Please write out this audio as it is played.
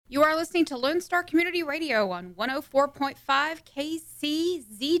You are listening to Lone Star Community Radio on 104.5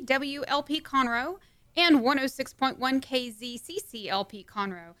 KCZWLP Conroe and 106.1 KZCCLP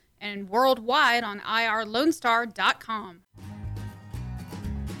Conroe, and worldwide on irlonestar.com.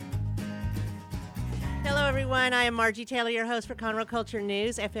 Hello, everyone. I am Margie Taylor, your host for Conroe Culture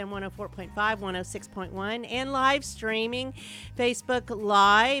News, FM 104.5, 106.1, and live streaming Facebook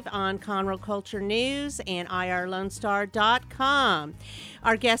Live on Conroe Culture News and irlonestar.com.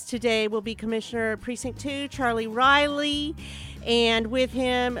 Our guest today will be Commissioner Precinct 2, Charlie Riley, and with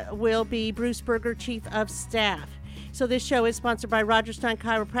him will be Bruce Berger, Chief of Staff. So this show is sponsored by Roger Stein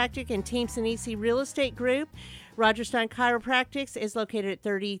Chiropractic and Team Sinisi Real Estate Group. Roger Stein Chiropractics is located at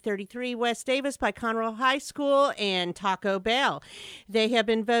 3033 West Davis by Conroe High School and Taco Bell. They have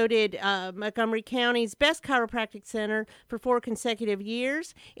been voted Montgomery County's best chiropractic center for 4 consecutive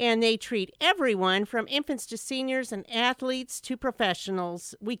years, and they treat everyone from infants to seniors and athletes to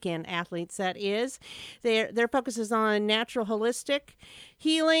professionals, weekend athletes that is. Their focus is on natural holistic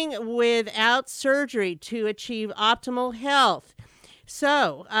healing without surgery to achieve optimal health.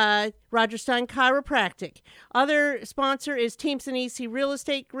 So, Roger Stein Chiropractic. Other sponsor is Team Sinisi Real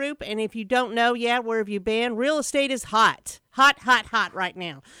Estate Group. And if you don't know yet, where have you been? Real estate is hot. Hot right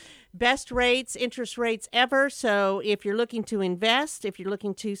now. Best rates, interest rates ever. So if you're looking to invest, if you're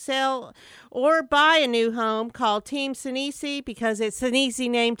looking to sell or buy a new home, call Team Sinisi because it's an easy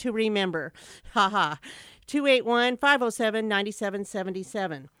name to remember.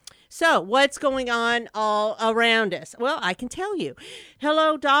 281-507-9777. So, what's going on all around us? Well, I can tell you.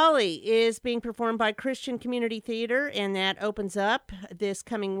 Hello, Dolly is being performed by Christian Community Theater, and that opens up this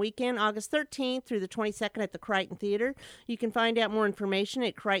coming weekend, August 13th through the 22nd at the Crichton Theater. You can find out more information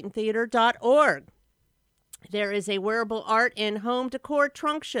at crichtontheater.org. There is a wearable art and home decor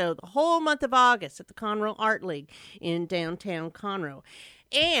trunk show the whole month of August at the Conroe Art League in downtown Conroe.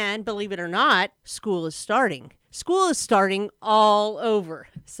 And believe it or not, school is starting. School is starting all over,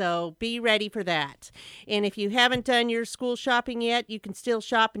 so be ready for that. And if you haven't done your school shopping yet, you can still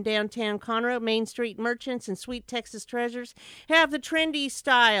shop in downtown Conroe. Main Street Merchants and Sweet Texas Treasures have the trendy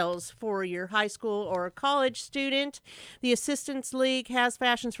styles for your high school or college student. The Assistants League has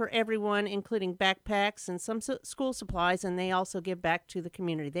fashions for everyone, including backpacks and some school supplies, and they also give back to the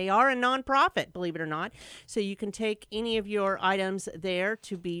community. They are a nonprofit, believe it or not, so you can take any of your items there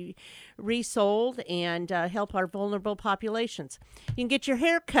to be resold and help our vulnerable populations. You can get your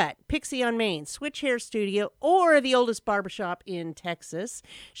hair cut, Pixie on Main, Switch Hair Studio, or the oldest barbershop in Texas,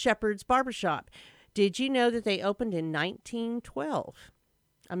 Shepherd's Barbershop. Did you know that they opened in 1912?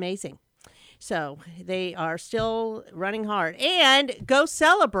 Amazing. So they are still running hard. And go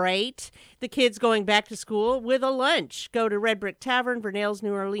celebrate the kids going back to school with a lunch. Go to Red Brick Tavern, Vernell's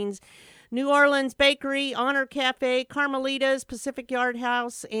New Orleans Bakery, Honor Cafe, Carmelita's, Pacific Yard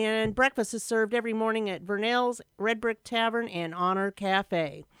House, and breakfast is served every morning at Vernell's, Red Brick Tavern, and Honor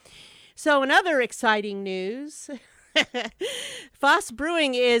Cafe. So in other exciting news, Foss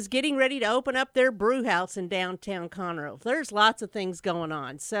Brewing is getting ready to open up their brew house in downtown Conroe. There's lots of things going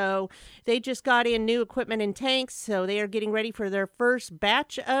on. So they just got in new equipment and tanks, so they are getting ready for their first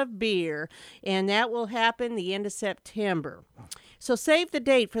batch of beer, and that will happen the end of September. So save the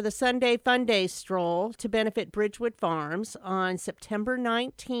date for the Sunday Fun Day stroll to benefit Bridgewood Farms on September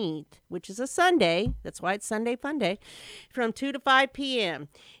 19th, which is a Sunday. That's why it's Sunday Fun Day, from 2 to 5 p.m.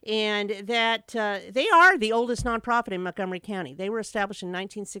 And that they are the oldest nonprofit in Montgomery County. They were established in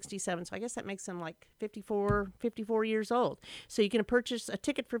 1967, so I guess that makes them like 54 years old. So you can purchase a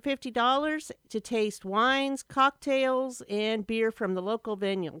ticket for $50 to taste wines, cocktails, and beer from the local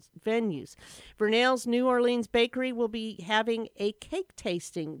venues. Vernell's New Orleans Bakery will be having a cake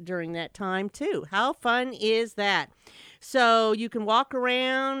tasting during that time too. How fun is that? So you can walk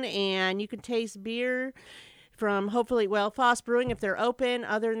around and you can taste beer from Foss Brewing if they're open.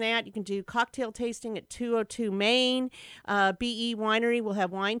 Other than that, you can do cocktail tasting at 202 Main. BE Winery will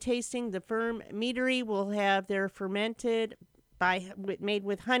have wine tasting. The Firm Meadery will have their made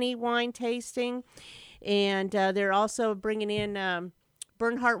with honey wine tasting. And they're also bringing in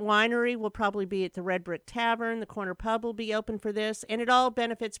Bernhardt Winery will probably be at the Red Brick Tavern. The Corner Pub will be open for this, and it all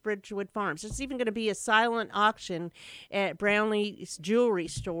benefits Bridgewood Farms. There's even going to be a silent auction at Brownlee's Jewelry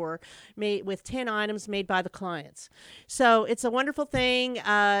Store made with 10 items made by the clients. So it's a wonderful thing.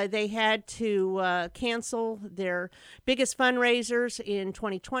 They had to cancel their biggest fundraisers in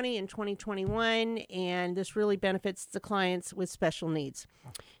 2020 and 2021, and this really benefits the clients with special needs.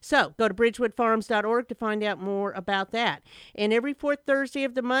 So go to bridgewoodfarms.org to find out more about that. And every fourth Thursday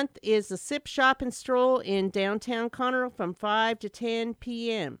of the month is the Sip, Shop, and Stroll in downtown Conroe from 5 to 10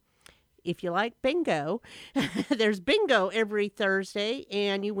 p.m. if you like bingo, there's bingo every Thursday,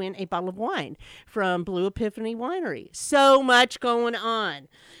 and you win a bottle of wine from Blue Epiphany Winery. So much going on.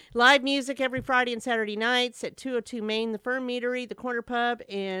 Live music every Friday and Saturday nights at 202 Main, the Fern Meadery, the Corner Pub,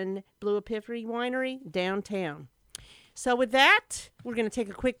 and Blue Epiphany Winery downtown. So with that, we're going to take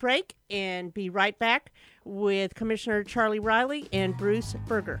a quick break and be right back with Commissioner Charlie Riley and Bruce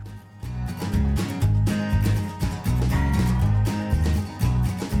Berger.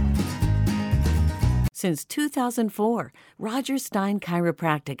 Since 2004, Roger Stein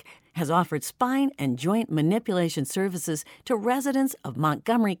Chiropractic has offered spine and joint manipulation services to residents of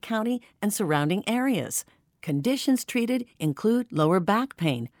Montgomery County and surrounding areas. Conditions treated include lower back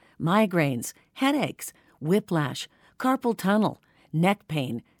pain, migraines, headaches, whiplash, carpal tunnel, neck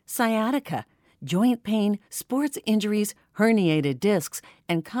pain, sciatica, joint pain, sports injuries, herniated discs,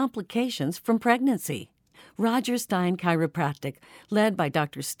 and complications from pregnancy. Roger Stein Chiropractic, led by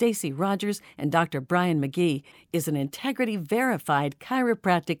Dr. Stacy Rogers and Dr. Brian McGee, is an integrity-verified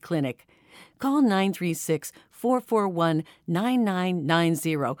chiropractic clinic. Call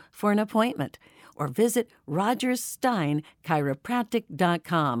 936-441-9990 for an appointment or visit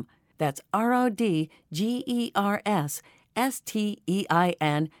rogerssteinchiropractic.com. That's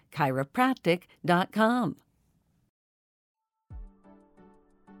RODGERSSTEIN chiropractic.com.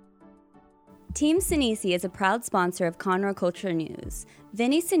 Team Sinisi is a proud sponsor of Conroe Culture News.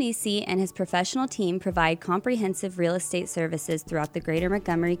 Vinny Sinisi and his professional team provide comprehensive real estate services throughout the greater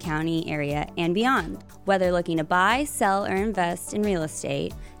Montgomery County area and beyond. Whether looking to buy, sell, or invest in real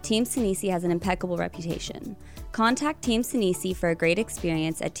estate, Team Sinisi has an impeccable reputation. Contact Team Sinisi for a great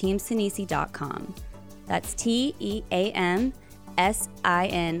experience at teamsinisi.com. That's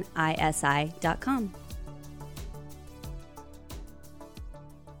TEAMSINISI.com.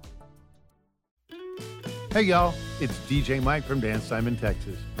 Hey y'all, it's DJ Mike from Dance Time in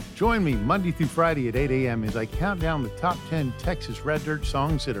Texas. Join me Monday through Friday at 8 a.m. as I count down the top 10 Texas Red Dirt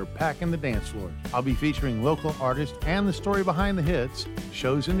songs that are packing the dance floor. I'll be featuring local artists and the story behind the hits,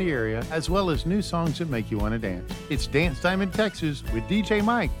 shows in the area, as well as new songs that make you want to dance. It's Dance Time in Texas with DJ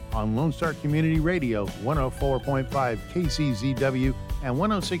Mike on Lone Star Community Radio, 104.5 KCZW and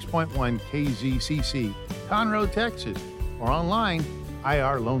 106.1 KZCC, Conroe, Texas, or online,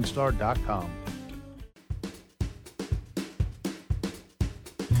 irlonestar.com.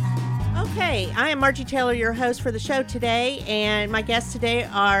 Okay, I am Margie Taylor, your host for the show today, and my guests today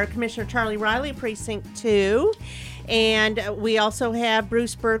are Commissioner Charlie Riley, Precinct 2, and we also have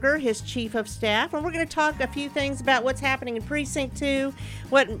Bruce Berger, his Chief of Staff, and we're going to talk a few things about what's happening in Precinct 2,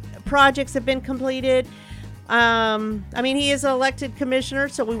 what projects have been completed. He is an elected commissioner,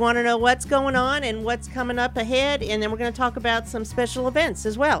 so we want to know what's going on and what's coming up ahead, and then we're going to talk about some special events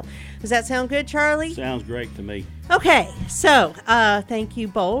as well. Does that sound good, Charlie? Sounds great to me. Okay, so thank you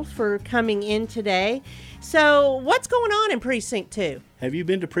both for coming in today. So what's going on in Precinct 2? Have you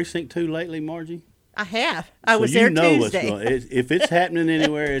been to Precinct 2 lately, Margie? I have. I was there Tuesday. If it's happening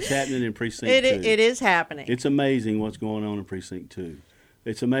anywhere, it's happening in Precinct 2. It is happening. It's amazing what's going on in Precinct 2.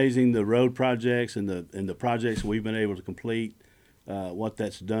 It's amazing the road projects and the projects we've been able to complete, what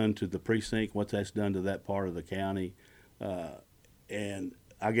that's done to the precinct, what that's done to that part of the county. And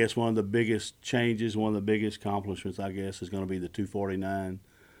I guess one of the biggest changes, one of the biggest accomplishments, I guess, is going to be the 249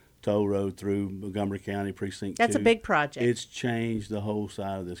 toll road through Montgomery County Precinct 2. That's a big project. It's changed the whole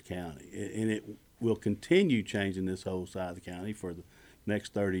side of this county, and it will continue changing this whole side of the county for the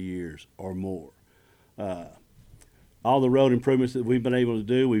next 30 years or more. All the road improvements that we've been able to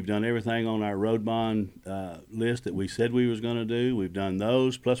do, we've done everything on our road bond list that we said we was going to do. We've done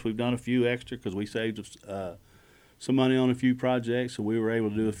those, plus we've done a few extra because we saved some money on a few projects, so we were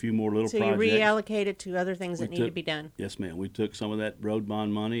able to do a few more little projects. So you reallocated to other things that need to be done. Yes, ma'am. We took some of that road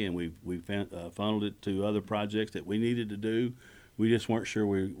bond money and we funneled it to other projects that we needed to do. We just weren't sure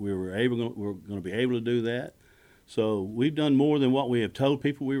we were going to be able to do that. So we've done more than what we have told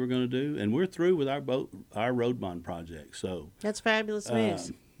people we were going to do, and we're through with our road bond project. So that's fabulous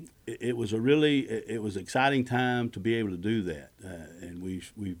news. It was it was an exciting time to be able to do that, and we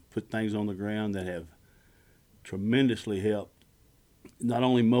put things on the ground that have tremendously helped not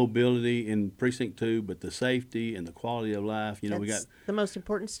only mobility in Precinct 2, but the safety and the quality of life. That's we got the most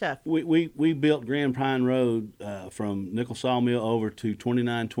important stuff. We built Grand Pine Road from Nickel Sawmill over to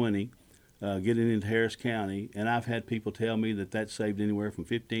 2920. Getting into Harris County, and I've had people tell me that saved anywhere from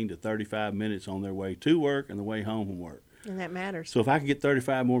 15 to 35 minutes on their way to work and the way home from work. And that matters. So if I could get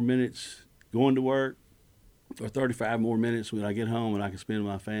 35 more minutes going to work or 35 more minutes when I get home and I can spend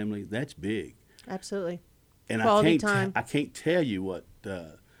with my family, that's big. Absolutely. And quality time. I can't tell you what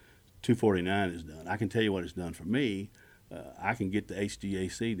 249 has done. I can tell you what it's done for me, I can get to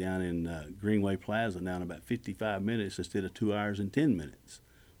HGAC down in Greenway Plaza now in about 55 minutes instead of 2 hours and 10 minutes.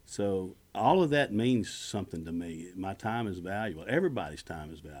 So all of that means something to me. My time is valuable. Everybody's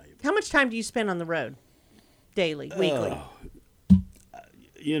time is valuable. How much time do you spend on the road? Daily, weekly?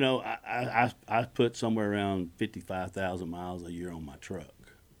 You know, I put somewhere around 55,000 miles a year on my truck.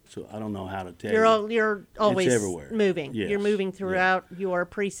 So I don't know how to tell you. You're always everywhere. moving. Yes. You're moving throughout your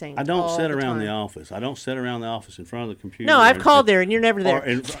precinct. I don't sit around the the office. I don't sit around the office in front of the computer. No, I've called there and you're never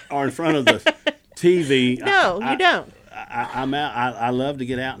there. Or in front of the TV. No, you don't. I'm out. I love to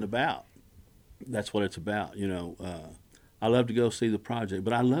get out and about. That's what it's about. You know, I love to go see the project,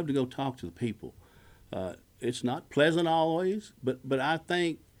 but I love to go talk to the people. It's not pleasant always, but I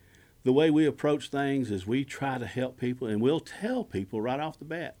think the way we approach things is we try to help people, and we'll tell people right off the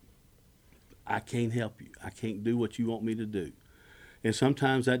bat, I can't help you. I can't do what you want me to do. And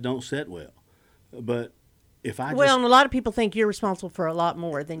sometimes that don't sit well. But if I Well, and a lot of people think you're responsible for a lot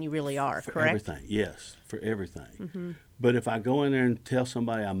more than you really are, for correct? everything, yes, for everything. Mm-hmm. But if I go in there and tell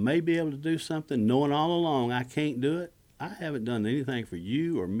somebody I may be able to do something, knowing all along I can't do it, I haven't done anything for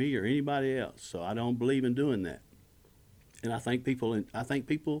you or me or anybody else. So I don't believe in doing that. And I think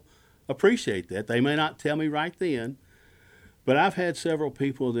people appreciate that. They may not tell me right then, but I've had several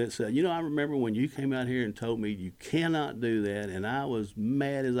people that said, you know, I remember when you came out here and told me you cannot do that, and I was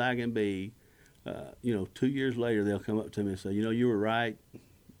mad as I can be. 2 years later, they'll come up to me and say, you know, you were right.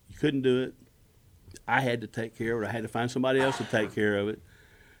 You couldn't do it. I had to take care of it. I had to find somebody else to take care of it.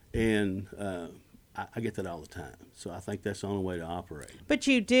 And I get that all the time. So I think that's the only way to operate. But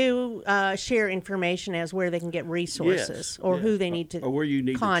you do share information as where they can get resources or who they need to or where you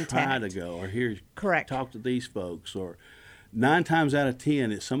need contact. to try to go, or here, Correct. talk to these folks, or 9 times out of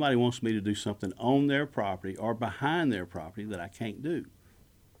 10, if somebody wants me to do something on their property or behind their property that I can't do.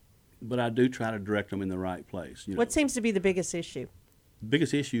 But I do try to direct them in the right place. You know. What seems to be the biggest issue? The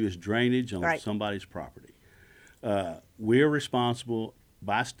biggest issue is drainage on somebody's property. We're responsible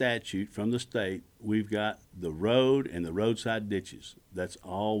by statute from the state. We've got the road and the roadside ditches. That's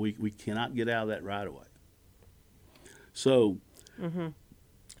all we cannot get out of that right away. So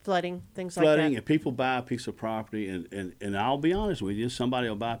Flooding, things flooding, like that. and people buy a piece of property, and I'll be honest with you, somebody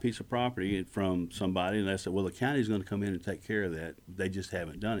will buy a piece of property from somebody, and they say, well, the county's going to come in and take care of that. They just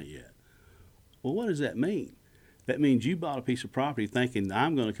haven't done it yet. Well, what does that mean? That means you bought a piece of property thinking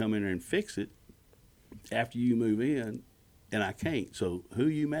I'm going to come in there and fix it after you move in, and I can't. So who are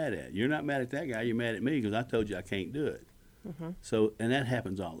you mad at? You're not mad at that guy. You're mad at me because I told you I can't do it. So, and that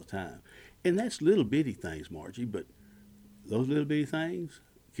happens all the time. And that's little bitty things, Margie, but those little bitty things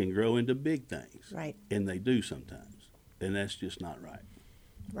can grow into big things. Right. And they do sometimes. And that's just not right.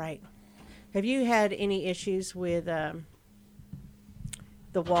 Right. Have you had any issues with the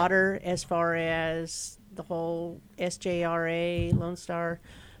water as far as the whole SJRA, Lone Star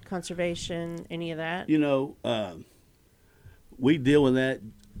Conservation, any of that? You know, we deal with that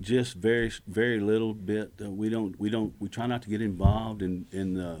just very, very little bit. We try not to get involved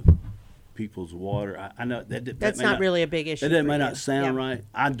in people's water. I know that's not really a big issue. That may not you. sound right.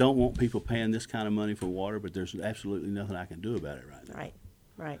 I don't want people paying this kind of money for water, but there's absolutely nothing I can do about it right now. Right,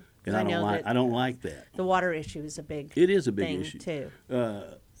 right. And I don't like that. The water issue is a big It is a big thing issue too.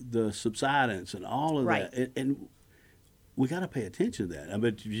 The subsidence and all of Right. that, and we got to pay attention to that. I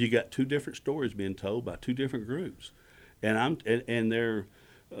mean, you got two different stories being told by two different groups, and they're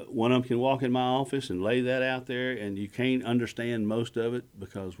one of them can walk in my office and lay that out there, and you can't understand most of it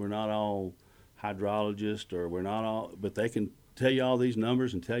because we're not all hydrologists, or we're not all, but they can tell you all these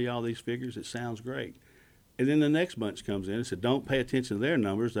numbers and tell you all these figures. It sounds great. And then the next bunch comes in and said, don't pay attention to their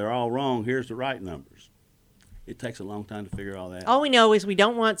numbers. They're all wrong. Here's the right numbers. It takes a long time to figure all that. All we know is we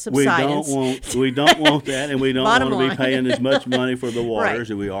don't want subsidence. We don't want that, and we don't want to Bottom be paying as much money for the water Right.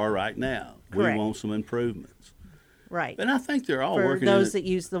 as we are right now. Correct. We want some improvements. Right. And I think they're all For working. those that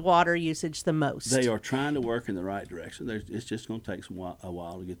use the water usage the most. They are trying to work in the right direction. It's just going to take a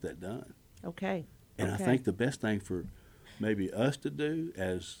while to get that done. Okay. And okay. I think the best thing for maybe us to do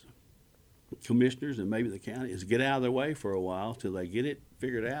as commissioners and maybe the county is get out of their way for a while till they get it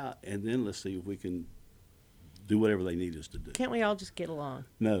figured out, and then let's see if we can do whatever they need us to do. Can't we all just get along?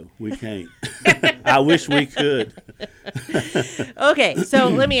 No, we can't. I wish we could. Okay, so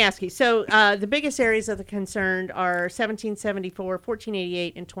let me ask you. So the biggest areas of the concern are 1774,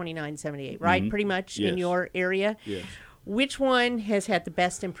 1488, and 2978, right? Pretty much in Yes. your area? Yes. Which one has had the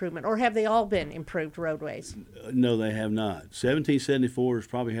best improvement, or have they all been improved roadways? No, they have not. 1774 has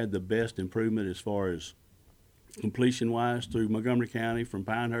probably had the best improvement as far as completion-wise through Montgomery County, from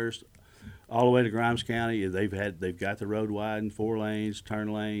Pinehurst all the way to Grimes County. They've got the road widened, 4 lanes,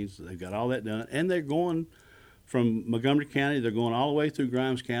 turn lanes. They've got all that done, and they're going from Montgomery County, they're going all the way through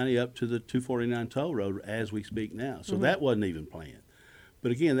Grimes County up to the 249 toll road as we speak now. So that wasn't even planned.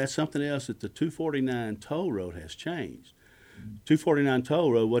 But again, that's something else that the 249 toll road has changed. 249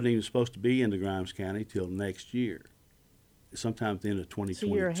 toll road wasn't even supposed to be into Grimes County till next year, sometime at the end of 2022.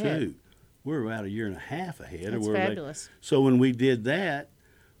 So you're ahead. We're about a year and a half ahead. That's fabulous. So when we did that,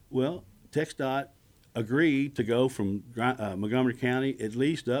 well, TxDOT agreed to go from Montgomery County at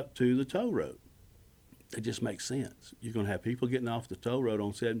least up to the toll road. It just makes sense. You're going to have people getting off the toll road on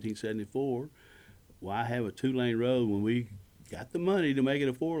 1774. Why have a 2-lane road when we got the money to make it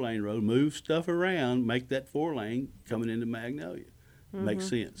a 4-lane road, move stuff around, make that 4-lane coming into Magnolia? Makes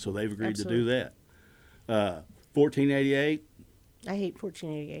sense. So they've agreed to do that. 1488. I hate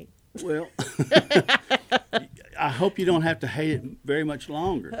 1488. Well, I hope you don't have to hate it very much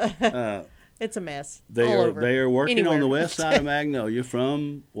longer. It's a mess. They all are over. they are working Anywhere. on the west side of Magnolia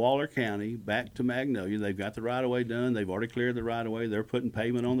from Waller County back to Magnolia. They've got the right-of-way done. They've already cleared the right-of-way. They're putting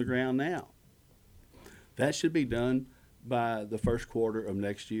pavement on the ground now. That should be done by the first quarter of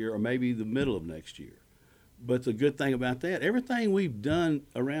next year or maybe the middle of next year. But the good thing about that, everything we've done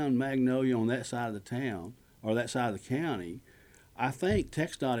around Magnolia on that side of the town or that side of the county, I think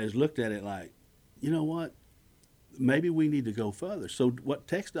TxDOT has looked at it like, you know what? Maybe we need to go further. So what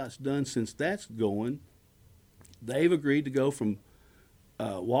TxDOT's done since that's going, they've agreed to go from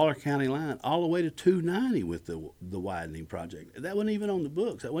Waller County line all the way to 290 with the widening project. That wasn't even on the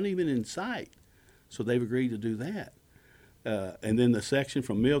books. That wasn't even in sight. So they've agreed to do that. And then the section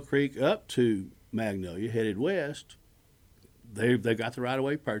from Mill Creek up to Magnolia, headed west, they've got the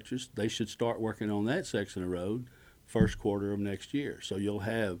right-of-way purchased. They should start working on that section of road first quarter of next year. So you'll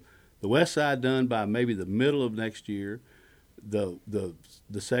have the west side done by maybe the middle of next year. The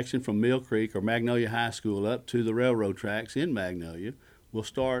section from Mill Creek or Magnolia High School up to the railroad tracks in Magnolia will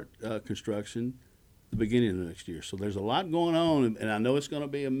start construction the beginning of next year. So there's a lot going on, and I know it's going to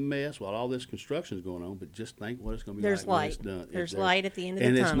be a mess while all this construction is going on, but just think what it's going to be There's like when light. it's done. There's light at the end of the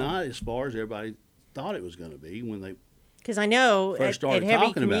and tunnel. it's not as far as everybody thought it was going to be when they Because I know first at started heavy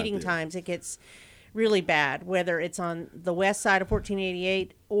talking about commuting this. times it gets really bad, whether it's on the west side of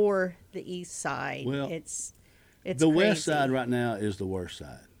 1488 or the east side. Well, it's the crazy. west side right now is the worst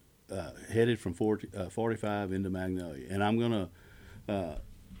side, headed from 45 into Magnolia. And I'm gonna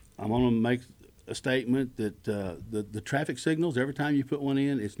make a statement that the traffic signals, every time you put one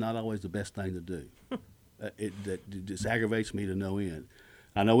in, it's not always the best thing to do. It just aggravates me to no end.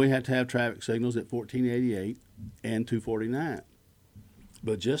 I know we have to have traffic signals at 1488 and 249,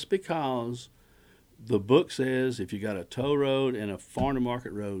 but just because the book says if you got a toll road and a farm to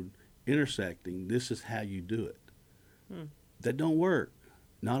market road intersecting, this is how you do it. That don't work,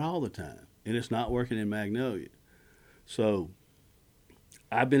 not all the time, and it's not working in Magnolia. So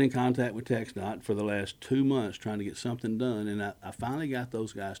I've been in contact with TxDOT for the last 2 months trying to get something done, and I finally got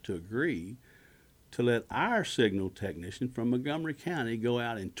those guys to agree to let our signal technician from Montgomery County go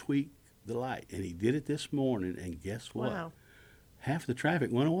out and tweak the light. And he did it this morning, and guess what? Wow. Half the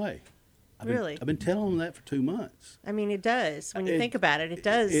traffic went away. Really? I've been telling them that for 2 months. I mean, it does. When you think about it, it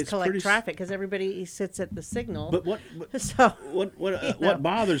does it's collect pretty traffic because everybody sits at the signal. But so what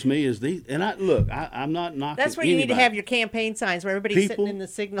bothers me is these, and I'm not knocking. that's where you need to anybody. have your campaign signs where everybody's People- sitting in the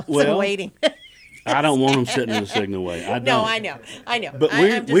signals well, and waiting. I don't want them sitting in the signal way. I don't. No, I know. But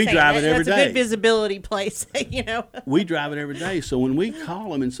I'm just we saying, drive it every that's a day. good visibility place, you know. We drive it every day. So when we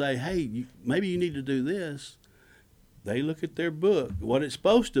call them and say, hey, maybe you need to do this, they look at their book, what it's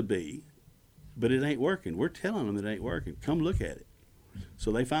supposed to be, but it ain't working. We're telling them it ain't working. Come look at it.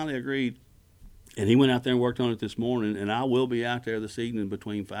 So they finally agreed, and he went out there and worked on it this morning, and I will be out there this evening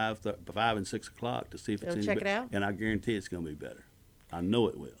between 5 and 6 o'clock to see if it's Go any check it better. out? And I guarantee it's going to be better. I know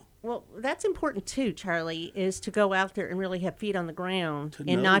it will. Well, that's important too, Charlie, is to go out there and really have feet on the ground To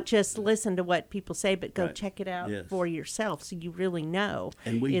and know. not just listen to what people say, but go Right. check it out Yes. for yourself so you really know,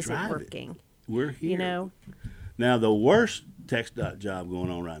 And we is drive it it. working? We're here. You know? Now, the worst TxDOT job going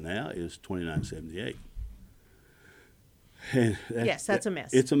on right now is 2978. And Yes, that's a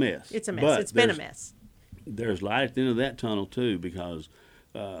mess. It's a mess. It's a mess. But It's been a there's- mess. There's light at the end of that tunnel, too, because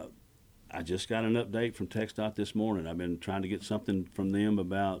I just got an update from TxDOT this morning. I've been trying to get something from them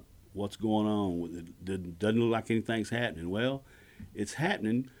about what's going on. It doesn't look like anything's happening. Well, it's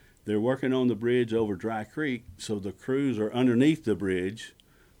happening. They're working on the bridge over Dry Creek, so the crews are underneath the bridge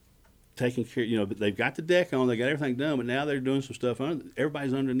taking care, they've got the deck on, they got everything done, but now they're doing some stuff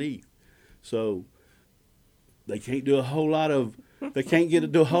everybody's underneath. So they can't do a whole lot of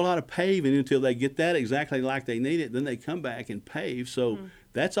do a whole lot of paving until they get that exactly like they need it. Then they come back and pave. So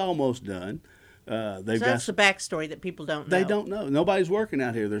that's almost done. So that's the backstory that people don't know. They don't know. Nobody's working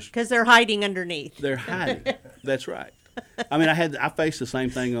out here. Because they're hiding underneath. They're hiding. That's right. I mean, I faced the same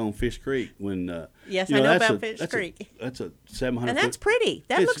thing on Fish Creek when. Yes, I know about Fish Creek. That's a 700. And that's pretty.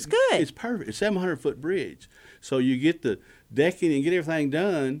 That looks good. It's perfect. It's a 700-foot bridge, so you get the decking and get everything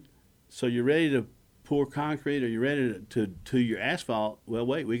done, so you're ready to pour concrete or you're ready to your asphalt. Well,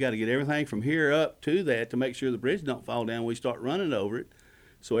 wait, we got to get everything from here up to that to make sure the bridge don't fall down. We start running over it,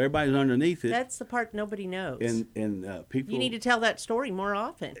 so everybody's underneath it. That's the part nobody knows. And people. You need to tell that story more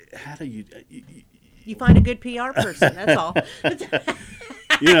often. How do you? You find a good PR person. That's all.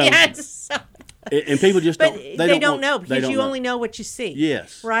 You know, yeah, so, and people just but don't. They don't know because you know. only know what you see.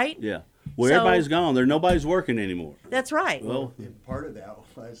 Yes. Right. Yeah. Well, So- everybody's gone. Nobody's working anymore. That's right. Well, And part of that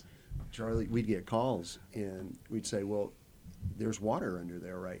was, Charlie, we'd get calls and we'd say, well, there's water under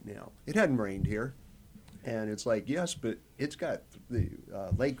there right now. It hadn't rained here. And it's like, yes, but it's got the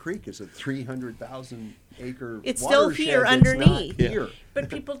Lake Creek is a 300,000 acre It's still watershed here that's underneath. not here. But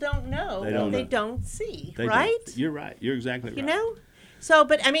people don't know. They don't They know. don't see. they right. don't. You're right. You're exactly right. You know. So,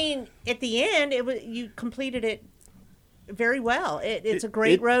 but I mean, at the end, you completed it very well. It's a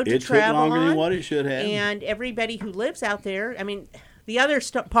great road to travel It took longer on. than what it should have. And everybody who lives out there, I mean, the other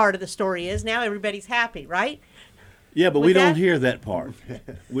part of the story is now everybody's happy, right? Yeah, but With we don't that- hear that part.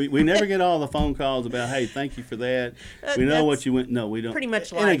 we never get all the phone calls about, hey, thank you for that. We know what that's you went. No, we don't. pretty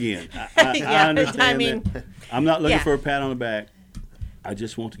much And life. again, I Yeah, understand I mean, that. I'm not looking yeah. for a pat on the back. I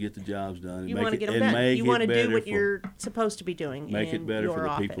just want to get the jobs done. And You make want to it, get them and done. make You it want to do better what for- you're supposed to be doing. Make in it better for your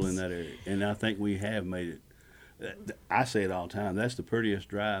the people in office. that area. And I think we have made it. I say it all the time. That's the prettiest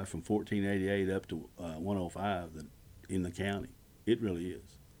drive from 1488 up to 105 in the county. It really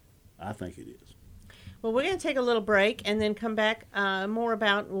is. I think it is. Well, we're going to take a little break and then come back more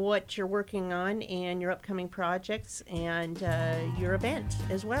about what you're working on and your upcoming projects and your event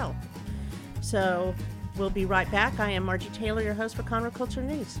as well. So we'll be right back. I am Margie Taylor, your host for Conroe Culture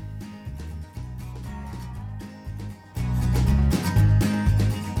News.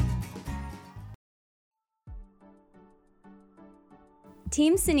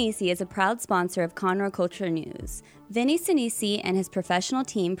 Team Sinisi is a proud sponsor of Conroe Culture News. Vinny Sinisi and his professional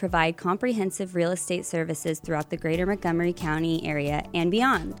team provide comprehensive real estate services throughout the greater Montgomery County area and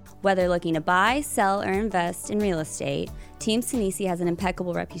beyond. Whether looking to buy, sell, or invest in real estate, Team Sinisi has an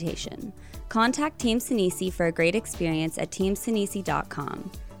impeccable reputation. Contact Team Sinisi for a great experience at teamsinisi.com.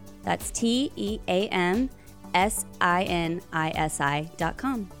 That's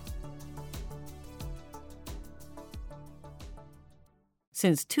TEAMSINISI.com.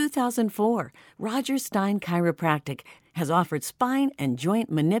 Since 2004, Roger Stein Chiropractic has offered spine and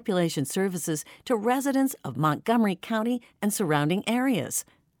joint manipulation services to residents of Montgomery County and surrounding areas.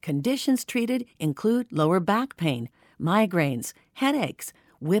 Conditions treated include lower back pain, migraines, headaches,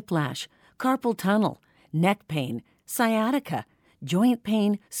 whiplash, carpal tunnel, neck pain, sciatica, joint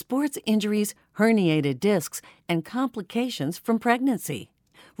pain, sports injuries, herniated discs, and complications from pregnancy.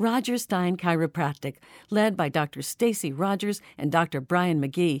 Roger Stein Chiropractic, led by Dr. Stacy Rogers and Dr. Brian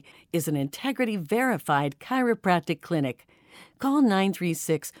McGee, is an integrity-verified chiropractic clinic. Call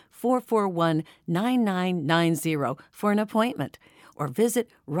 936-441-9990 for an appointment or visit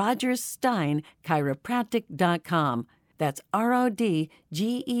rogerssteinchiropractic.com. That's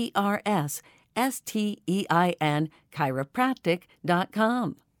RODGERSSTEIN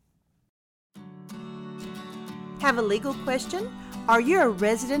chiropractic.com. Have a legal question? Are you a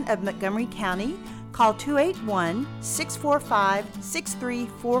resident of Montgomery County? Call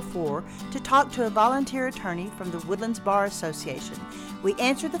 281-645-6344 to talk to a volunteer attorney from the Woodlands Bar Association. We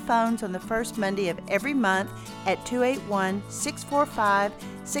answer the phones on the first Monday of every month at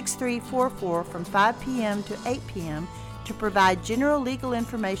 281-645-6344 from 5 p.m. to 8 p.m. to provide general legal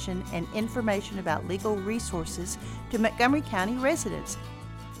information and information about legal resources to Montgomery County residents.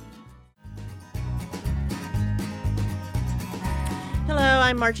 Hello,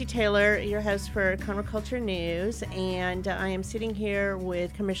 I'm Margie Taylor, your host for Conroe Culture News, and I am sitting here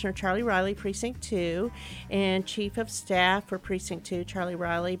with Commissioner Charlie Riley, Precinct 2, and Chief of Staff for Precinct 2, Charlie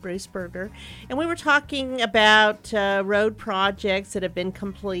Riley, Bruce Berger. And we were talking about road projects that have been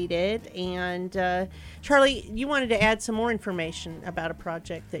completed, and Charlie, you wanted to add some more information about a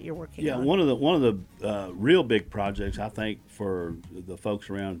project that you're working on. Yeah, one of the real big projects, I think, for the folks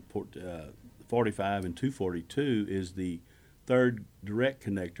around 45 and 242 is the third direct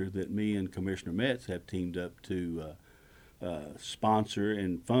connector that me and Commissioner Metz have teamed up to sponsor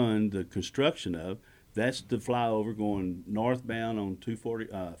and fund the construction of. That's the flyover going northbound on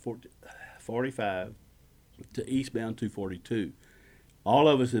 45 to eastbound 242. All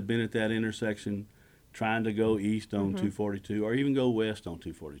of us have been at that intersection trying to go east on 242 or even go west on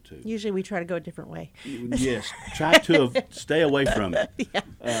 242. Usually we try to go a different way. Yes, try to stay away from it. Yeah.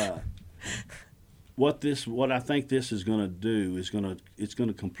 what I think this is going to do is it's going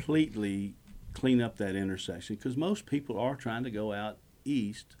to completely clean up that intersection, because most people are trying to go out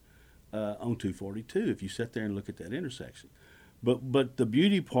east on 242 if you sit there and look at that intersection. But the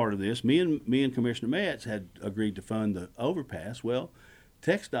beauty part of this, me and Commissioner Metz had agreed to fund the overpass. Well,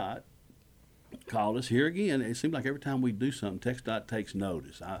 TxDOT called us here again. It seems like every time we do something, TxDOT takes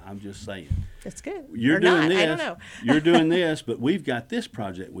notice. I'm just saying. That's good. You're or doing not. this. I don't know. You're doing this, but we've got this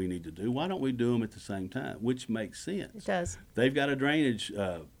project we need to do. Why don't we do them at the same time? Which makes sense. It does. They've got a drainage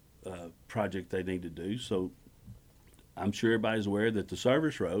project they need to do. So I'm sure everybody's aware that the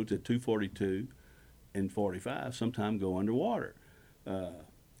service roads at 242 and 45 sometimes go underwater.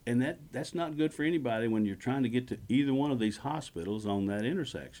 And that's not good for anybody when you're trying to get to either one of these hospitals on that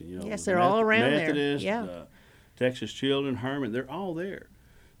intersection. You know, Yes, they're all around Methodist, there. Yeah. Texas Children, Herman, they're all there.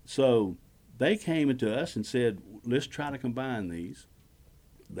 So they came to us and said, let's try to combine these.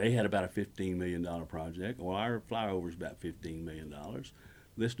 They had about a $15 million project. Well, our flyover is about $15 million.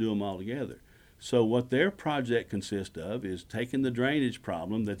 Let's do them all together. So what their project consists of is taking the drainage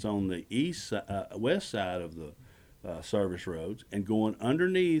problem that's on the west side of the service roads and going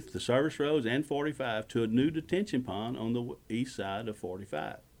underneath the service roads and 45 to a new detention pond on the east side of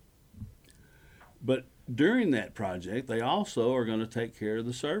 45. But during that project, they also are going to take care of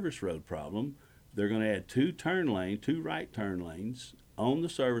the service road problem. They're going to add two right turn lanes on the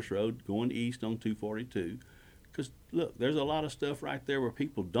service road going east on 242. Because, look, there's a lot of stuff right there where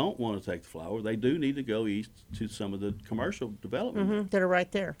people don't want to take the flyover. They do need to go east to some of the commercial development. That are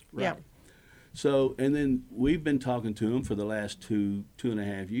right there. Right. Yeah. So, and then we've been talking to them for the last two and a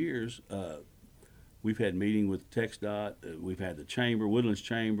half years. We've had meeting with TxDOT. We've had the chamber, Woodlands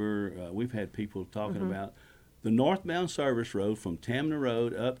Chamber. We've had people talking about the northbound service road from Tamna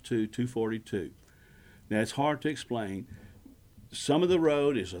Road up to 242. Now, it's hard to explain. Some of the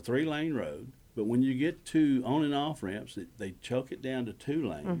road is a 3-lane road, but when you get to on and off ramps, they choke it down to 2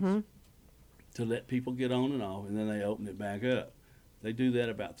 lanes to let people get on and off, and then they open it back up. They do that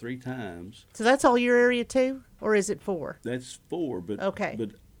about 3 times. So that's all your area too, or is it 4? That's 4, but Okay.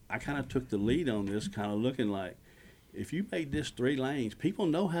 But I kind of took the lead on this, kind of looking like, if you made this 3 lanes, people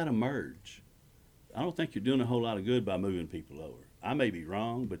know how to merge. I don't think you're doing a whole lot of good by moving people over. I may be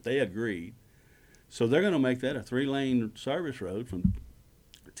wrong, but they agreed. So they're going to make that a 3-lane service road from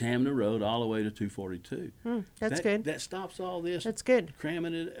Tamna Road all the way to 242. That's good. That stops all this. That's good.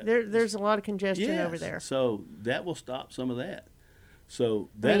 Cramming it. There's a lot of congestion over Yes. there. So that will stop some of that. So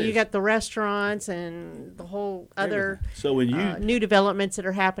I that mean, you is got the restaurants and the whole other everything. So when you new developments that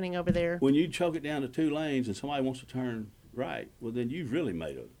are happening over there. when you choke it down to 2 lanes and somebody wants to turn right, well, then you've really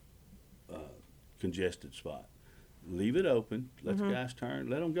made a congested spot. Leave it open. Let the guys turn.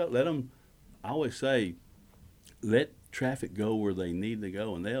 Let them go. I always say, let traffic go where they need to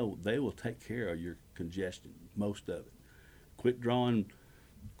go, and they will take care of your congestion, most of it. Quit drawing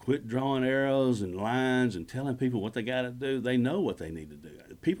arrows and lines and telling people what they got to do. They know what they need to do.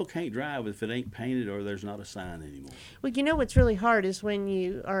 People can't drive if it ain't painted or there's not a sign anymore. Well, you know what's really hard is when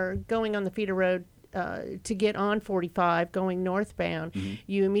you are going on the feeder road to get on 45 going northbound,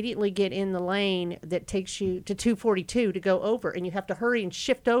 you immediately get in the lane that takes you to 242 to go over, and you have to hurry and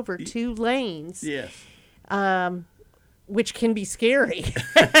shift over 2 lanes. Yes. Which can be scary.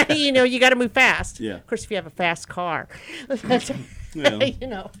 You know, you got to move fast. Yeah. Of course, if you have a fast car, Well, you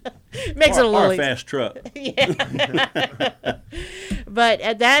know, makes it a little or a easier. fast truck.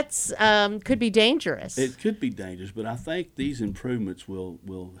 But that's could be dangerous. It could be dangerous, but I think these improvements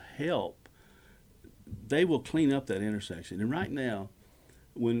will help. They will clean up that intersection. And right now,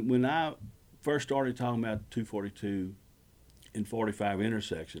 when I first started talking about 242 and 45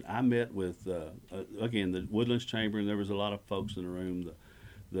 intersection, I met with, again, the Woodlands Chamber, and there was a lot of folks in the room,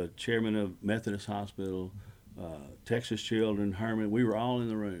 the chairman of Methodist Hospital, Texas Children, Herman. We were all in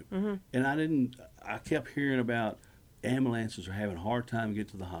the room. And I kept hearing about ambulances are having a hard time to get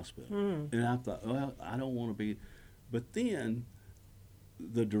to the hospital. And I thought, well, I don't want to be. But then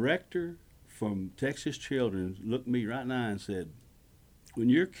the director from Texas Children looked me right in the eye and said, when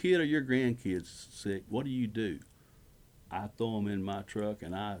your kid or your grandkid's sick, what do? I throw them in my truck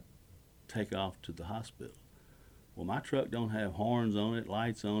and I take off to the hospital. Well, my truck don't have horns on it,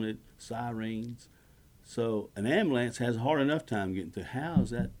 lights on it, sirens. So an ambulance has a hard enough time getting through. How is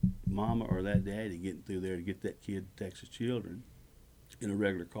that mama or that daddy getting through there to get that kid to Texas Children in a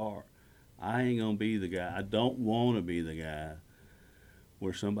regular car? I ain't going to be the guy. I don't want to be the guy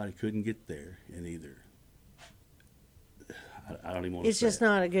where somebody couldn't get there and either. I don't even want to It's say just it.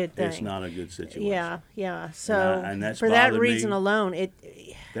 not a good thing. It's not a good situation. Yeah. So And that's for that bothered reason me. alone,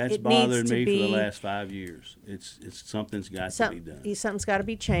 That's it needs bothered to me be for the last 5 years. It's something's got to be done. something's got to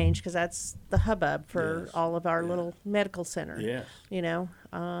be changed because that's the hubbub for Yes. all of our little medical center. Yes. You know,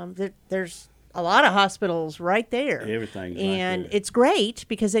 there's a lot of hospitals right there. Everything's right and there. it's great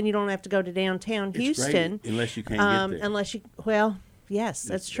because then you don't have to go to downtown It's Houston. great, unless you can't get there. Unless you, well, yes,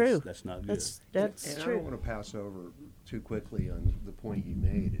 that's true. That's not good. That's And I true. don't want to pass over too quickly on the point you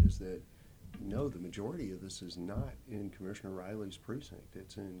made is that, no, the majority of this is not in Commissioner Riley's precinct.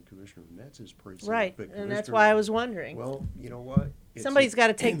 It's in Commissioner Metz's precinct. Right, But and that's Commissioner- why I was wondering. Well, you know what? It's Somebody's got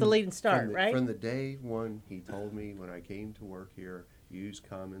to take the lead and start, from the, right? From the day one, he told me when I came to work here, use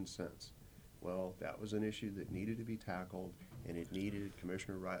common sense. Well, that was an issue that needed to be tackled, and it needed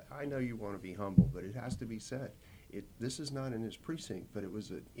Commissioner Riley. I know you want to be humble, but it has to be said. This is not in his precinct, but it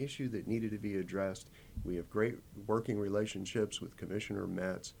was an issue that needed to be addressed. We have great working relationships with Commissioner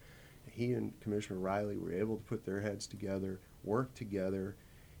Metz. He and Commissioner Riley were able to put their heads together, work together,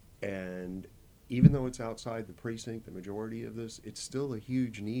 and even though it's outside the precinct, the majority of this, it's still a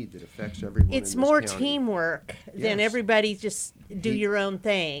huge need that affects everyone It's in this more county. teamwork than Yes. everybody just do your own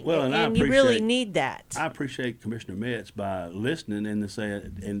thing. Well, and I you really appreciate- need that. I appreciate Commissioner Metz by listening and to say,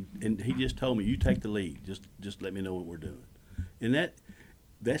 and he just told me, you take the lead. Just let me know what we're doing. And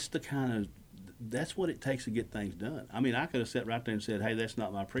that's the kind of, that's what it takes to get things done. I mean, I could have sat right there and said, hey, that's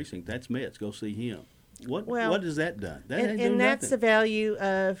not my precinct. That's Metz. Go see him. What has that done? That ain't doing and that's the nothing. value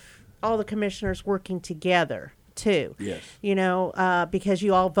of all the commissioners working together too. Yes. You know, because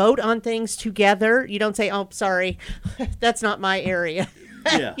you all vote on things together. You don't say, "Oh, sorry, that's not my area."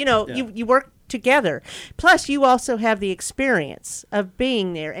 Yeah, You know, yeah. you work together. Plus, you also have the experience of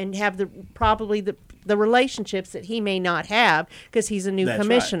being there and have probably the relationships that he may not have because he's a new That's right.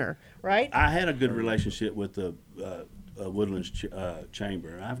 commissioner, right? I had a good relationship with the Woodlands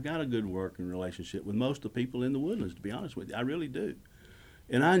Chamber. I've got a good working relationship with most of the people in the Woodlands, to be honest with you. I really do.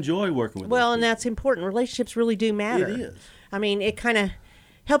 And I enjoy working with Well, those and people. that's important. Relationships really do matter. It is. I mean, it kind of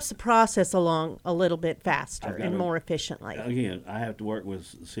helps the process along a little bit faster I've got and a- more efficiently. Again, I have to work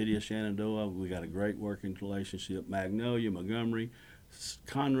with the city of Shenandoah. We got a great working relationship. Magnolia, Montgomery,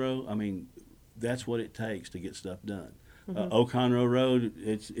 Conroe. I mean, that's what it takes to get stuff done. Conroe Road,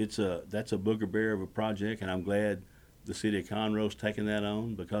 that's a booger bear of a project, and I'm glad the city of Conroe's taking that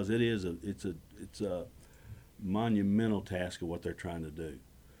on because it's a monumental task of what they're trying to do.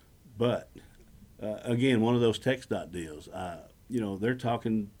 But again, one of those TxDOT deals. They're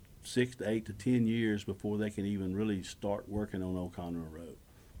talking 6 to 8 to 10 years before they can even really start working on Old Conroe Road.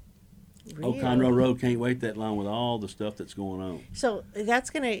 Old Conroe Road can't wait that long with all the stuff that's going on. So that's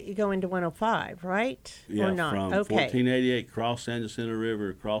going to go into 105, right? Yeah, or not? from Okay. 1488 cross San Jacinto River,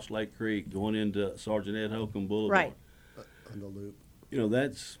 across Lake Creek, going into Sergeant Ed Holcomb Boulevard. Right. On the loop.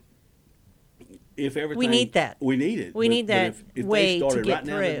 That's if everything We need that. We need it. We need that if way they to started get right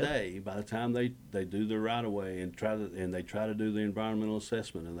now through. today, by the time they do their right of way and they try to do the environmental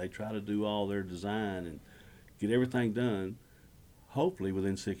assessment and they try to do all their design and get everything done, hopefully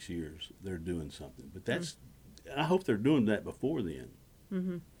within 6 years they're doing something. But that's I hope they're doing that before then.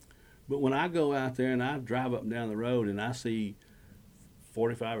 Mm-hmm. But when I go out there and I drive up and down the road and I see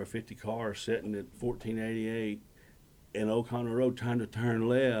 45 or 50 cars sitting at 1488 and Old Conroe Road trying to turn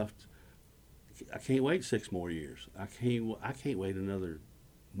left, I can't wait 6 more years. I can't wait another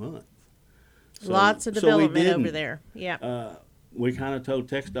month. Lots of so we development over didn't. there. Yeah. We kind of told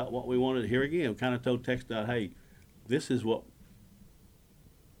TxDOT what we wanted. Here again, we kind of told TxDOT, hey,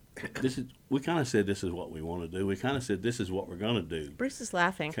 we kind of said this is what we want to do. We kind of said this is what we're going to do. Bruce is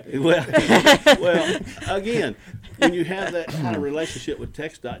laughing. Well, again, when you have that kind of relationship with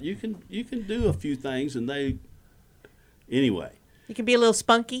TxDOT, you can do a few things, and anyway. You can be a little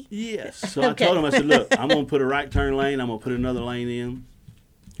spunky. Yes. So Okay. I told him, I said, look, I'm going to put a right turn lane. I'm going to put another lane in.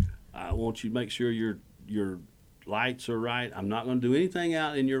 I want you to make sure your lights are right. I'm not going to do anything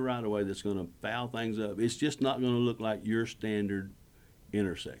out in your right of way that's going to foul things up. It's just not going to look like your standard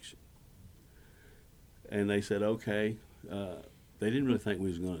intersection. And they said, okay. They didn't really think we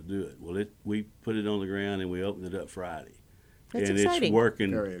was going to do it. Well, we put it on the ground and we opened it up Friday. That's and exciting. It's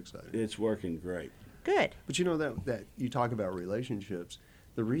working. Very exciting. It's working great. Good. But you know that you talk about relationships.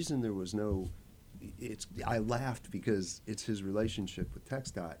 The reason there was I laughed because it's his relationship with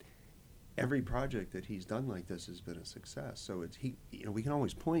TxDOT. Every project that he's done like this has been a success. So we can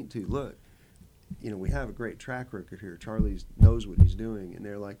always point to, look, we have a great track record here. Charlie knows what he's doing, and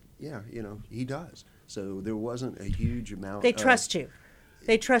they're like, yeah, he does. So there wasn't a huge amount. They trust you.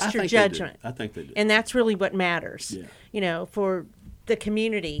 They trust I your think they do. judgment. I think they do. And that's really what matters. Yeah. For the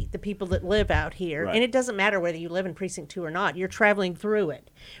community, the people that live out here. Right. And it doesn't matter whether you live in Precinct 2 or not. You're traveling through it,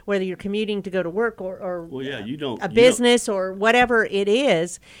 whether you're commuting to go to work or Well, yeah, you don't a business or whatever it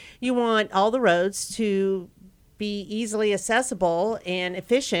is. You want all the roads to be easily accessible and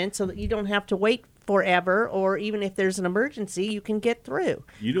efficient so that you don't have to wait forever, or even if there's an emergency, you can get through.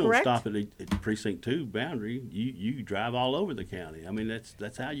 You don't Correct? stop at the Precinct 2 boundary. You drive all over the county. I mean,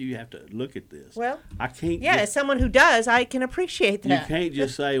 that's how you have to look at this. Well, I can't. yeah, as someone who does, I can appreciate You that. can't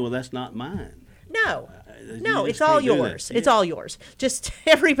just say, well, that's not mine. No. You No, just it's all can't do that. yours. It's Yeah. all yours. Just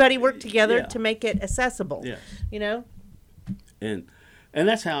everybody work together Yeah. to make it accessible. Yes. You know? And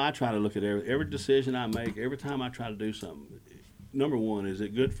that's how I try to look at every decision I make. Every time I try to do something, number one, is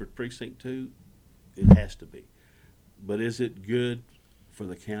it good for Precinct 2? It has to be. But is it good for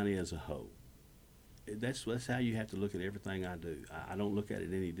the county as a whole? That's how you have to look at everything I do. I don't look at it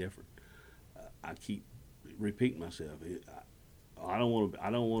any different. I keep repeating myself. I don't want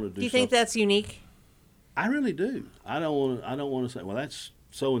to do. Do you think something- that's unique? I really do. I don't want to say, well, that's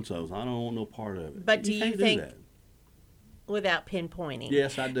so and so's. I don't want no part of it. But do you can't think- do that. Without pinpointing.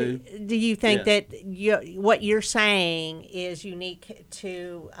 Yes, I do. Do you think Yes. that what you're saying is unique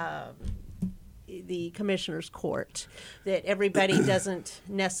to the commissioner's court, that everybody doesn't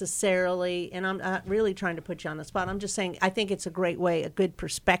necessarily, and I'm not really trying to put you on the spot, I'm just saying I think it's a great way, a good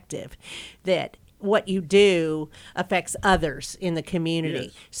perspective, that what you do affects others in the community.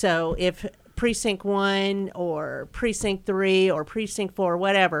 Yes. So if Precinct 1 or Precinct 3 or Precinct 4,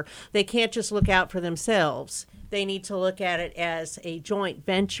 whatever, they can't just look out for themselves. They need to look at it as a joint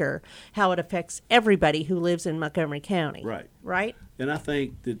venture, how it affects everybody who lives in Montgomery County. Right. Right? And I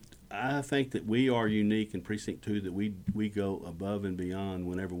think that we are unique in Precinct 2, that we go above and beyond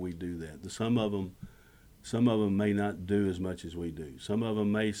whenever we do that. Some of them may not do as much as we do. Some of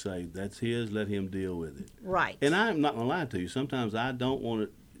them may say, that's his, let him deal with it. Right. And I'm not going to lie to you. Sometimes I don't want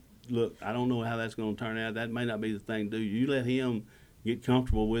to, look, I don't know how that's going to turn out. That may not be the thing to do. You let him get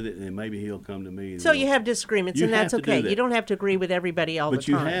comfortable with it, and maybe he'll come to me. So you have disagreements, You and that's have to do okay. that. You don't have to agree with everybody all But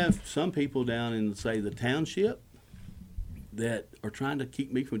the you time. have some people down in, say, the township that are trying to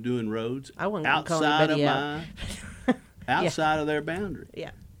keep me from doing roads I wouldn't call outside of anybody out. my outside of their boundary.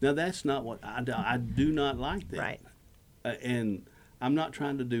 Yeah. Now that's not what I do not like that. Right. And I'm not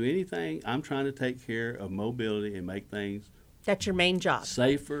trying to do anything. I'm trying to take care of mobility and make things That's your main job.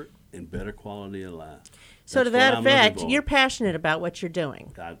 safer and better quality of life. So to That's that what I'm looking effect, for. you're passionate about what you're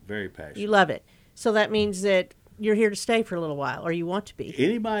doing. I'm very passionate. You love it. So that means that you're here to stay for a little while, or you want to be.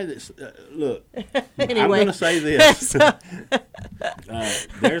 Anybody that's look, I'm Anyway. going to say this.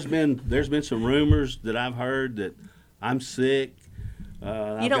 There's been some rumors that I've heard that I'm sick.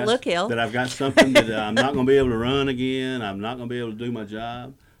 You don't look ill. That I've got something that I'm not going to be able to run again. I'm not going to be able to do my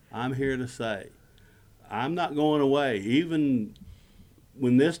job. I'm here to say, I'm not going away. Even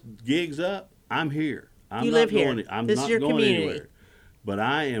when this gig's up, I'm here. I'm You not live here. going, I'm This is not your going community. anywhere. But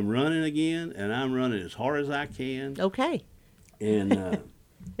I am running again, and I'm running as hard as I can. Okay. And It's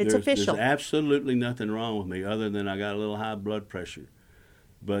there's official. absolutely nothing wrong with me other than I got a little high blood pressure.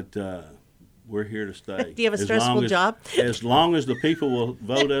 But we're here to stay. Do you have a As long stressful as- job? As long as the people will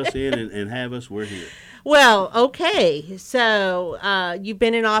vote us in and have us, we're here. Well, okay. So you've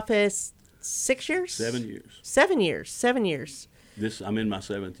been in office 6 years? 7 years. 7 years. 7 years. I'm in my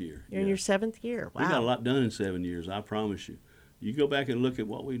 7th year. You're in your 7th year. Wow. We got a lot done in 7 years, I promise you. You go back and look at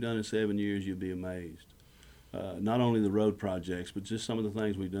what we've done in 7 years, you'll be amazed. Not only the road projects, but just some of the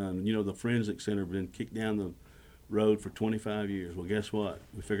things we've done. You know, the Forensic Center been kicked down the road for 25 years. Well, guess what?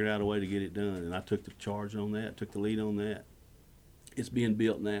 We figured out a way to get it done, and I took the charge on that, took the lead on that. It's being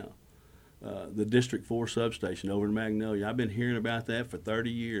built now. The District 4 substation over in Magnolia, I've been hearing about that for 30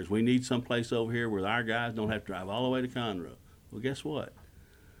 years. We need someplace over here where our guys don't have to drive all the way to Conroe. Well, guess what?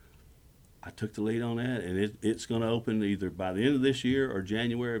 I took the lead on that, and it's going to open either by the end of this year or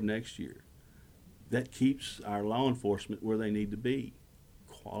January of next year. That keeps our law enforcement where they need to be.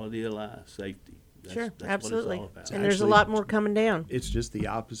 Quality of life, safety. Sure, That's absolutely. What it's all about. And there's a Actually- lot more coming down. It's just the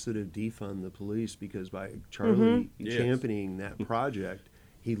opposite of defund the police, because by Charlie Yes. championing that project,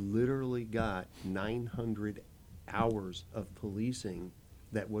 he literally got 900 hours of policing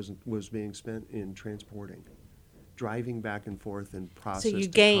that was being spent in transporting, driving back and forth and process. you to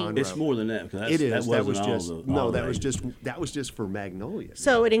gained- It's Conroe. more than that, because It is. that wasn't all the that was just for Magnolia.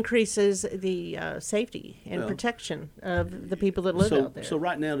 So it increases the safety and Well, protection of the people that live out there. So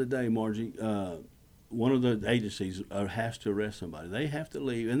right now today, Margie, one of the agencies has to arrest somebody. They have to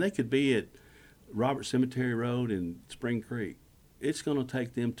leave, and they could be at Robert Cemetery Road in Spring Creek. It's going to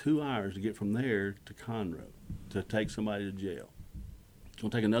take them 2 hours to get from there to Conroe to take somebody to jail. It's going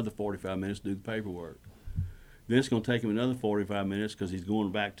to take another 45 minutes to do the paperwork. Then it's going to take him another 45 minutes because he's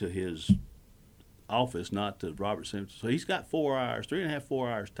going back to his office, not to Robert Simpson. So he's got 4 hours, 3.5,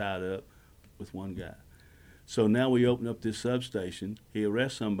 4 hours tied up with one guy. So now we open up this substation. He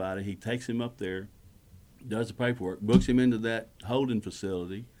arrests somebody. He takes him up there, does the paperwork, books him into that holding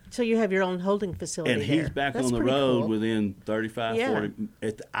facility. So you have your own holding facility And he's there. back That's on the pretty road cool. within 35, Yeah. 40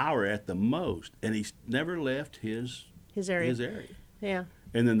 at the hour at the most. And he's never left his area. Yeah.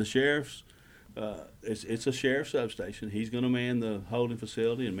 And then the sheriff's, it's a sheriff substation. He's going to man the holding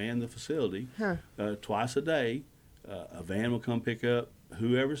facility and man the facility twice a day. A van will come pick up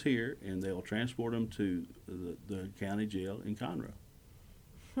whoever's here, and they'll transport them to the county jail in Conroe.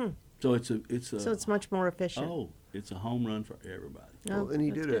 So So it's much more efficient. It's a home run for everybody. Oh, Well, and he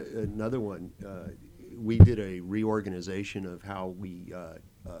that's did good. another one. We did a reorganization of how we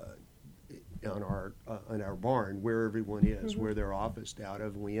on our barn, where everyone is, where they're officed out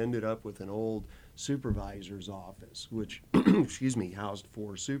of, and we ended up with an old supervisor's office, which, excuse me, housed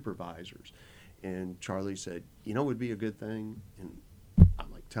 4 supervisors. And Charlie said, "You know, it would be a good thing." And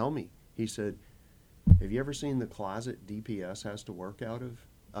I'm like, "Tell me." He said, "Have you ever seen the closet DPS has to work out of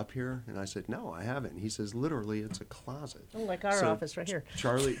up here?" And I said, "No, I haven't." He says, "Literally, it's a closet." Oh, like our So office right here.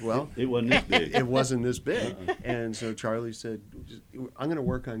 Charlie, well, It wasn't this big. it wasn't this big. And so Charlie said, "I'm going to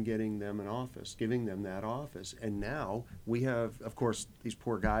work on getting them an office, giving them that office." And now we have, of course, these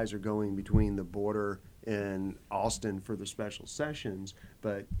poor guys are going between the border and Austin for the special sessions,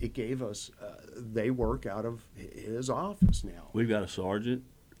 but it gave us, they work out of his office now. We've got a sergeant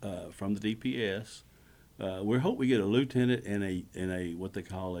from the DPS. We hope we get a lieutenant and a what they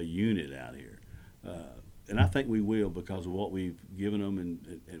call a unit out here, and I think we will because of what we've given them,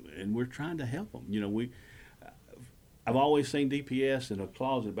 and we're trying to help them. You know, I've always seen DPS in a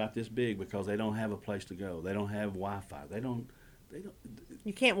closet about this big because they don't have a place to go. They don't have Wi-Fi. They don't.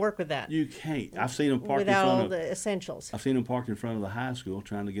 You can't work with that You can't. I've seen them parked in without all front of. the essentials. I've seen them parked in front of the high school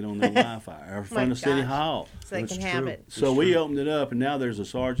trying to get on their Wi-Fi or in front of City gosh. Hall. So they That's can have true. it. So we opened it up, and now there's a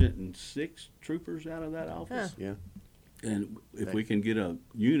sergeant and 6 troopers out of that office. Yeah. And if we can get a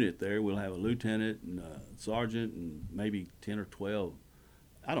unit there, we'll have a lieutenant and a sergeant and maybe 10 or 12.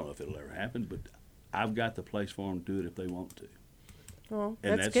 I don't know if it'll ever happen, but I've got the place for them to do it if they want to. Well,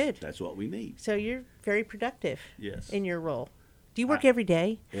 And that's good. That's what we need. So you're very productive Yes. in your role. Do you work every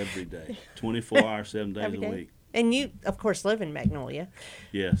day? Every day. 24 hours, 7 days Every a day? week. And you, of course, live in Magnolia.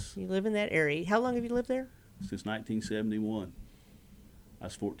 Yes. You live in that area. How long have you lived there? Since 1971. I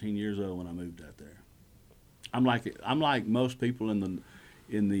was 14 years old when I moved out there. I'm like most people in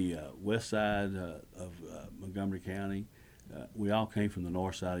the west side of Montgomery County. We all came from the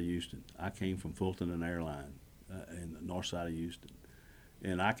north side of Houston. I came from Fulton and Airline in the north side of Houston.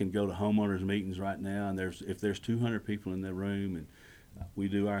 And I can go to homeowners meetings right now, and if there's 200 people in the room, and we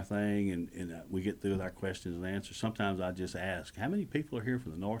do our thing, and we get through with our questions and answers. Sometimes I just ask, how many people are here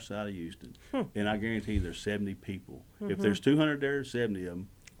from the north side of Houston? And I guarantee there's 70 people. If there's 200 there, 70 of them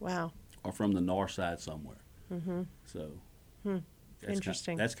Wow. are from the north side somewhere. So that's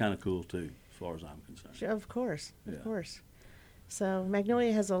Interesting. That's kind of cool too, as far as I'm concerned. Sure, of course. Yeah. Of course. So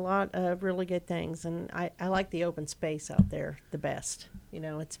Magnolia has a lot of really good things, and I like the open space out there the best. You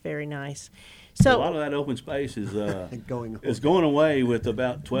know, it's very nice. So a lot of that open space is Going is going away with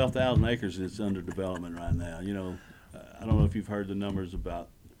about 12,000 acres that's under development right now. You know, I don't know if you've heard the numbers about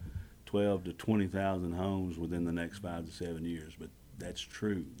 12 to 20,000 homes within the next 5 to 7 years, but that's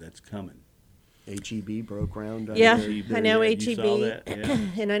true. That's coming. HEB broke ground. Yeah, HEB, I know yeah, you saw HEB, that,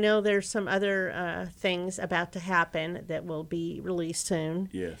 yeah. and I know there's some other things about to happen that will be released soon.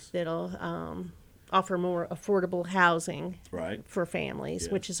 Yes. That'll offer more affordable housing Right. for families,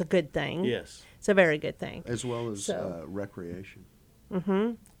 Yes. which is a good thing. Yes. It's a very good thing. As well as So- recreation.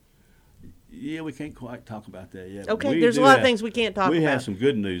 Yeah, we can't quite talk about that yet. Okay, We there's a do lot of have- things we can't talk We about. have some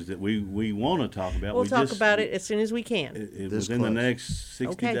good news that we want to talk about. We'll We talk just- about it as soon as we can. Within the close. next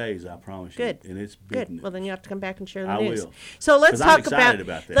 60 Okay. days, I promise Good. you. And it's big Good. news. Well, then you have to come back and share the I news. will. So let's 'Cause I'm talk excited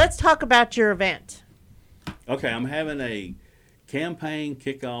about that. Let's talk about your event Okay, I'm having a campaign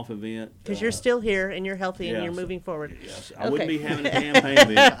kickoff event. because you're still here and you're healthy and yeah, you're so- moving forward. Yes, I wouldn't Okay. be having a campaign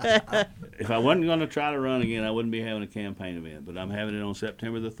event. If I wasn't going to try to run again, I wouldn't be having a campaign event. But I'm having it on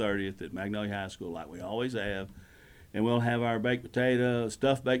September the 30th at Magnolia High School, like we always have. And we'll have our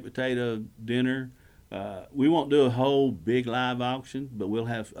stuffed baked potato dinner. We won't do a whole big live auction, but we'll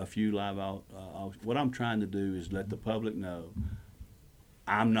have a few live auctions. What I'm trying to do is let the public know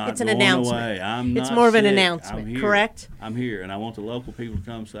I'm not It's an going announcement. away. I'm It's not more of an sick. announcement, I'm here. correct? I'm here, and I want the local people to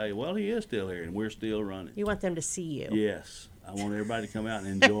come say, well, he is still here, and we're still running. You want them to see you. Yes. I want everybody to come out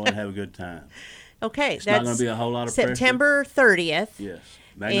and enjoy and have a good time. Okay, It's that's not going to be a whole lot of pressure. September 30th. Yes.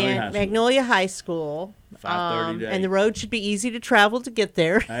 And Magnolia High School. 5:30 to 8. And the road should be easy to travel to get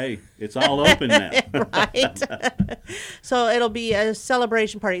there. Hey, it's all open now. Right. So it'll be a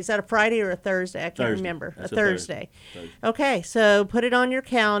celebration party. Is that a Friday or a Thursday? I can't Thursday. remember. That's a a Thursday. Thursday. Okay, so put it on your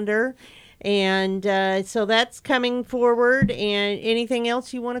calendar. And so that's coming forward. And anything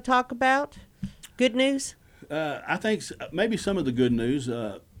else you want to talk about? Good news? I think maybe some of the good news.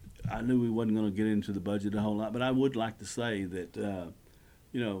 I knew we wasn't going to get into the budget a whole lot, but I would like to say that,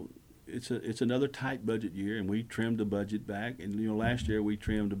 it's another tight budget year, and we trimmed the budget back. And last year we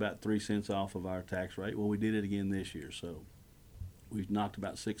trimmed about 3 cents off of our tax rate. Well, we did it again this year, so we've knocked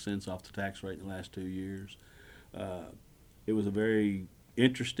about 6 cents off the tax rate in the last 2 years. It was a very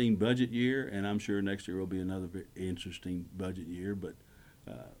interesting budget year, and I'm sure next year will be another very interesting budget year. But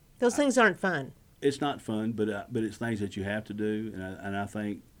those things aren't fun. It's not fun, but it's things that you have to do, and I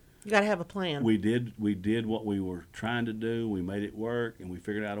think. You got to have a plan. We did what we were trying to do. We made it work, and we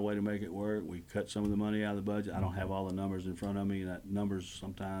figured out a way to make it work. We cut some of the money out of the budget. I don't have all the numbers in front of me. That numbers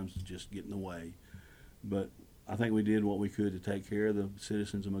sometimes just get in the way. But I think we did what we could to take care of the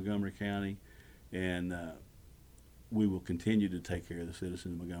citizens of Montgomery County, and we will continue to take care of the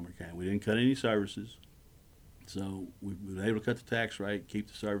citizens of Montgomery County. We didn't cut any services, so we were able to cut the tax rate, keep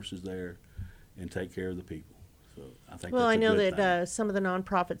the services there, and take care of the people. So I think well, that's I know good that thing. some of the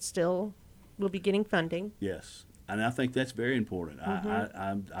nonprofits still will be getting funding. Yes, and I think that's very important.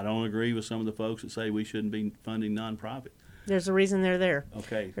 I don't agree with some of the folks that say we shouldn't be funding nonprofit. There's a reason they're there.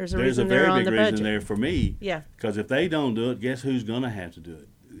 Okay, There's a reason they're very on big the reason budget. there for me. Yeah. Because if they don't do it, guess who's going to have to do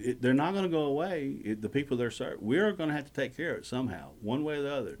it? They're not going to go away. The people they're serving, we're going to have to take care of it somehow, one way or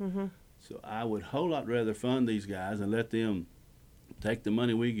the other. Mm-hmm. So I would a whole lot rather fund these guys and let them take the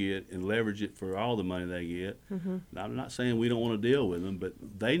money we get and leverage it for all the money they get. Mm-hmm. I'm not saying we don't want to deal with them, but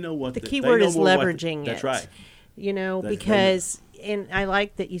they know what The they key word know is more what leveraging That's it. right. Because, and I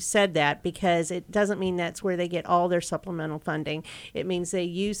like that you said that, because it doesn't mean that's where they get all their supplemental funding. It means they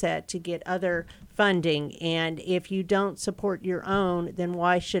use that to get other funding. And if you don't support your own, then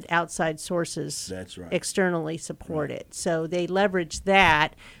why should outside sources That's right. externally support it? So they leverage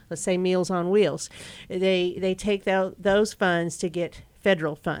that, let's say Meals on Wheels. They take those funds to get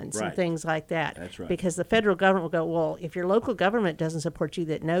federal funds and Right. things like that. That's right. Because the federal government will go, well, if your local government doesn't support you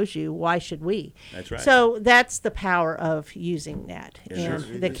that knows you, why should we? That's right. So that's the power of using that Yes, in sir.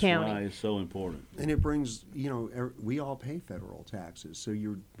 the That's county. why it's so important. And it brings, we all pay federal taxes, so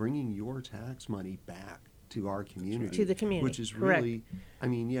you're bringing your tax money back to our community. To the community, Which is correct. really,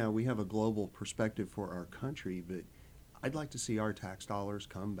 we have a global perspective for our country, but I'd like to see our tax dollars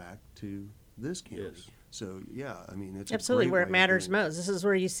come back to this county. Yes. So, it's Absolutely, a great where way it of matters doing it. most. This is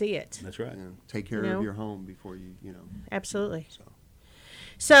where you see it. That's right. Take care You know? of your home before you. Absolutely. So.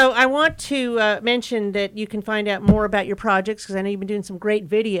 So I want to mention that you can find out more about your projects, because I know you've been doing some great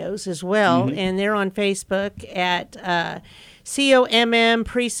videos as well, Mm-hmm. and they're on Facebook at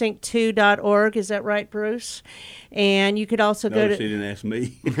COMMprecinct2.org. Is that right, Bruce? And you could also go Notice to. he didn't ask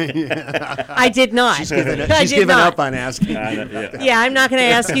me. I did not. She's given I did not. up on asking. Yeah, I'm not going to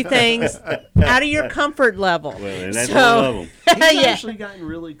ask you things out of your comfort level. Well, and that's So- one of them. He's Yeah. actually gotten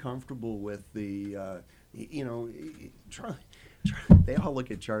really comfortable with the, Charlie. They all look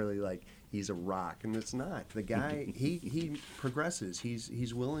at Charlie like he's a rock, and it's not. The guy, he progresses.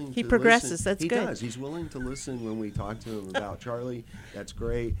 He's willing. He to progresses. Listen. That's he good. does. He's willing to listen when we talk to him about Charlie. That's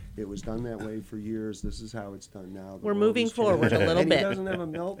great. It was done that way for years. This is how it's done now. The We're world moving has changed. forward a little and bit. He doesn't have a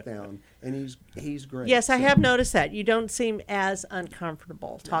meltdown, and he's great. Yes, I So, have noticed that. You don't seem as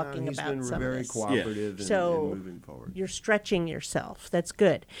uncomfortable talking he's about been some very of this. cooperative So, and moving forward. You're stretching yourself. That's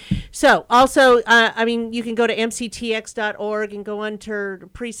good. So also, you can go to mctx.org and go under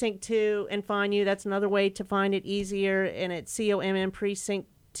Precinct 2 and find you. That's another way to find it easier, and it's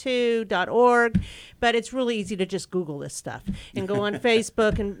COMMprecinct2.org. But it's really easy to just Google this stuff and go on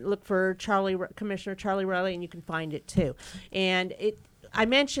Facebook and look for Commissioner Charlie Riley, and you can find it too. And I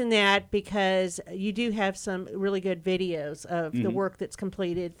mention that because you do have some really good videos of the work that's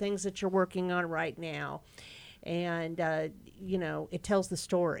completed, things that you're working on right now. And, it tells the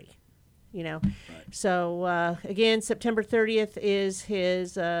story, Right. So, again, September 30th is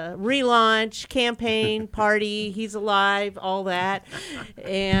his relaunch campaign party. He's alive, all that.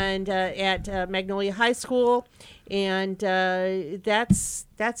 And at Magnolia High School. And that's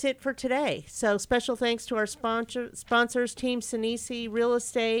it for today. So special thanks to our sponsors, Team Sinisi Real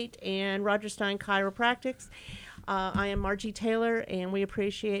Estate and Roger Stein Chiropractics. I am Margie Taylor, and we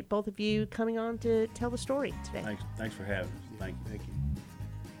appreciate both of you coming on to tell the story today. Thanks for having us. Thank you.